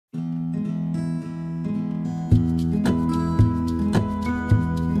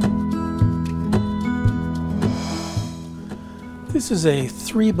This is a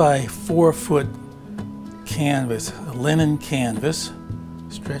 3 by 4 foot canvas, a linen canvas,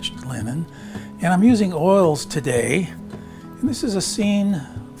 stretched linen, and I'm using oils today. And this is a scene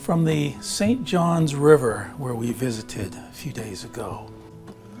from the St. John's River where we visited a few days ago.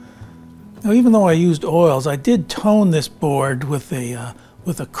 Now, even though I used oils, I did tone this board with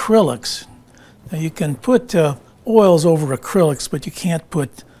acrylics. Now, you can put oils over acrylics, but you can't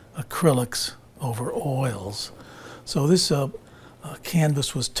put acrylics over oils. So this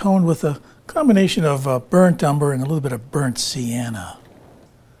canvas was toned with a combination of burnt umber and a little bit of burnt sienna.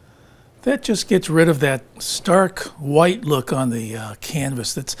 That just gets rid of that stark white look on the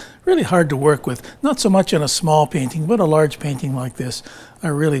canvas that's really hard to work with. Not so much in a small painting, but a large painting like this, I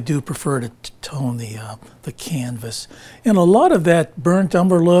really do prefer to tone the canvas. And a lot of that burnt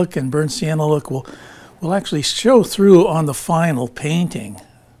umber look and burnt sienna look will actually show through on the final painting.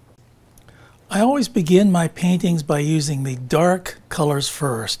 I always begin my paintings by using the dark colors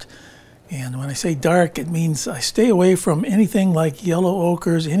first. And when I say dark, it means I stay away from anything like yellow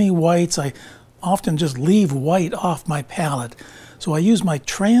ochres, any whites. I often just leave white off my palette. So I use my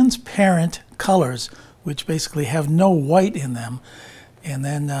transparent colors, which basically have no white in them. And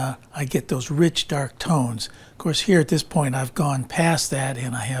then I get those rich dark tones. Of course, here at this point, I've gone past that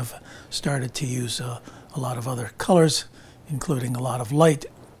and I have started to use a lot of other colors, including a lot of light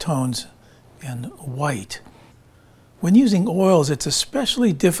tones and white. When using oils, it's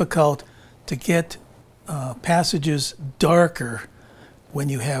especially difficult to get passages darker when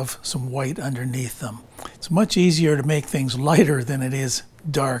you have some white underneath them. It's much easier to make things lighter than it is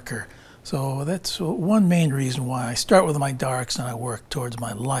darker. So that's one main reason why I start with my darks and I work towards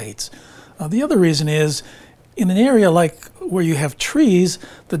my lights. The other reason is, in an area like where you have trees,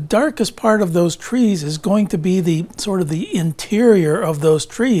 the darkest part of those trees is going to be the sort of the interior of those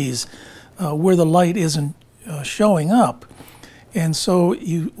trees, where the light isn't showing up. And so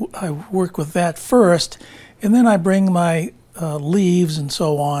I work with that first, and then I bring my leaves and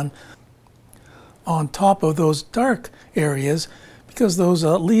so on top of those dark areas, because those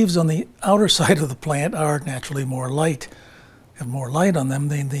leaves on the outer side of the plant are naturally more light, have more light on them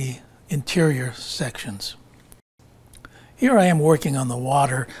than the interior sections. Here I am working on the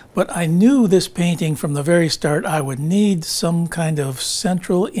water, but I knew this painting from the very start I would need some kind of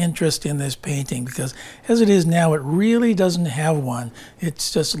central interest in this painting, because as it is now, it really doesn't have one.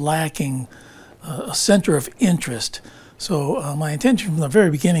 It's just lacking a center of interest. So my intention from the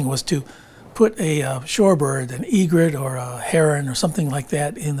very beginning was to put a shorebird, an egret or a heron or something like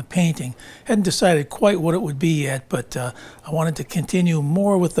that in the painting. Hadn't decided quite what it would be yet, but I wanted to continue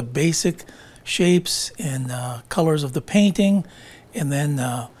more with the basic shapes and colors of the painting, and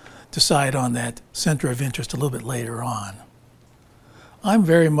then decide on that center of interest a little bit later on. I'm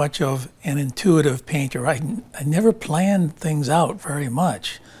very much of an intuitive painter. I never plan things out very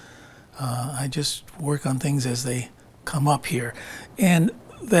much. I just work on things as they come up here. And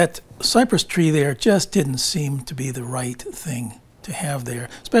that cypress tree there just didn't seem to be the right thing to have there,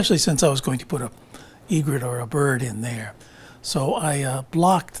 especially since I was going to put an egret or a bird in there. So I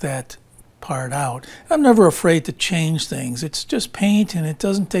blocked that part out. I'm never afraid to change things. It's just paint, and it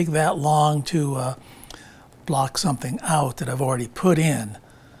doesn't take that long to block something out that I've already put in.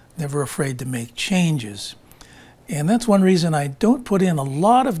 Never afraid to make changes. And that's one reason I don't put in a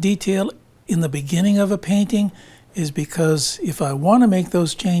lot of detail in the beginning of a painting, is because if I want to make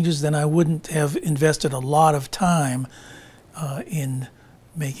those changes, then I wouldn't have invested a lot of time in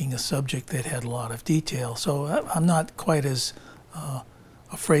making a subject that had a lot of detail. So I'm not quite as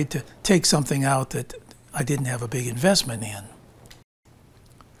afraid to take something out that I didn't have a big investment in.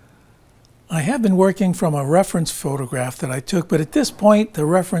 I have been working from a reference photograph that I took, but at this point the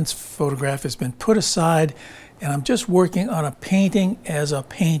reference photograph has been put aside and I'm just working on a painting as a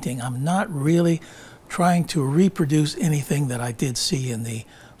painting. I'm not really trying to reproduce anything that I did see in the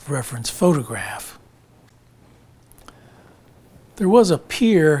reference photograph. There was a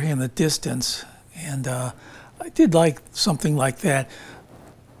pier in the distance, and I did like something like that.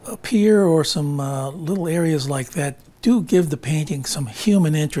 A pier or some little areas like that do give the painting some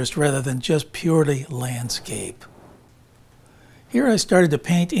human interest rather than just purely landscape. Here I started to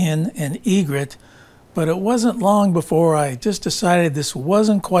paint in an egret, but it wasn't long before I just decided this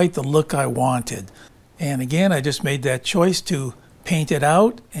wasn't quite the look I wanted. And again, I just made that choice to paint it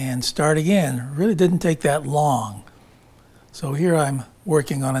out and start again. It really didn't take that long. So here I'm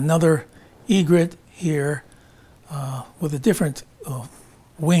working on another egret here with a different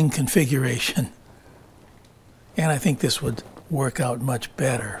wing configuration, and I think this would work out much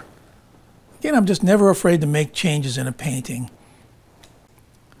better. Again, I'm just never afraid to make changes in a painting.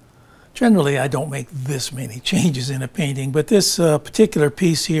 Generally, I don't make this many changes in a painting, but this particular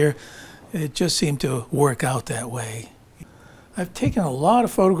piece here, it just seemed to work out that way. I've taken a lot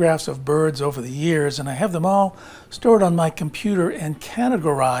of photographs of birds over the years, and I have them all stored on my computer and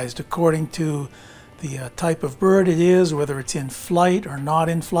categorized according to the type of bird it is, whether it's in flight or not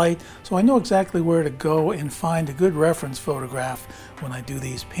in flight, so I know exactly where to go and find a good reference photograph when I do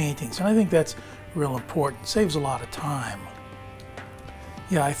these paintings, and I think that's real important. It saves a lot of time.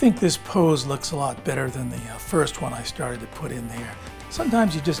 Yeah, I think this pose looks a lot better than the first one I started to put in there.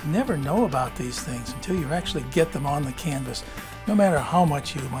 Sometimes you just never know about these things until you actually get them on the canvas, no matter how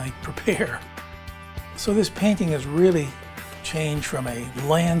much you might prepare. So this painting has really changed from a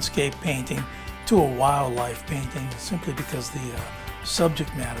landscape painting to a wildlife painting, simply because the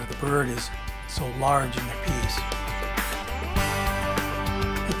subject matter, the bird, is so large in the piece.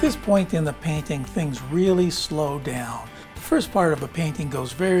 At this point in the painting, things really slow down. The first part of the painting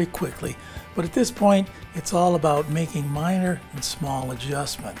goes very quickly, but at this point, it's all about making minor and small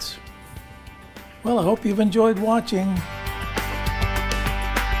adjustments. Well, I hope you've enjoyed watching.